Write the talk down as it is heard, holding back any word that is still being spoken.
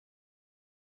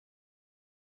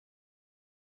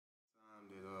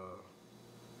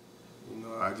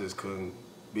I just couldn't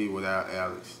be without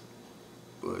Alex.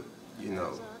 But, you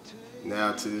know,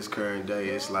 now to this current day,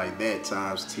 it's like that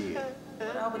times 10.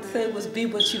 What I would say was be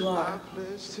what you are.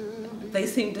 They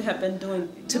seem to have been doing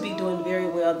very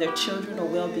well. Their children are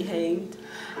well behaved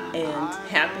and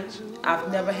happy.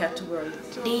 I've never had to worry.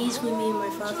 Days when me and my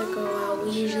father go out,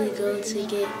 we usually go to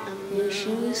get new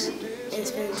shoes and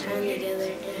spend time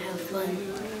together and have fun.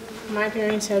 My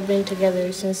parents have been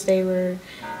together since they were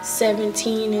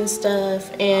 17 and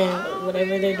stuff, and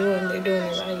whatever they're doing it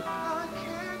right.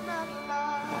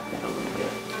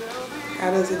 How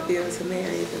does it feel to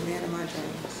marry the man of my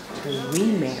dreams? To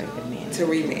remarry the man. To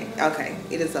remarry. Okay.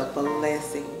 It is a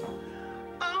blessing.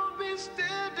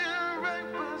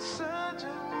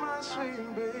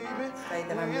 Say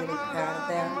that I'm really proud of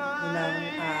them, you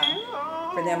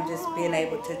know, for them just being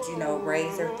able to, you know,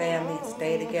 raise their family and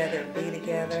stay together, be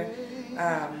together.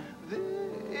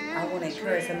 I want to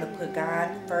encourage them to put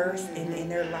God first in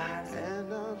their lives.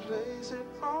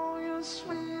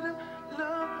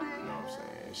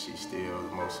 She's still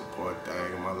the most important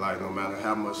thing in my life, no matter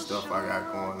how much stuff I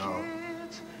got going on.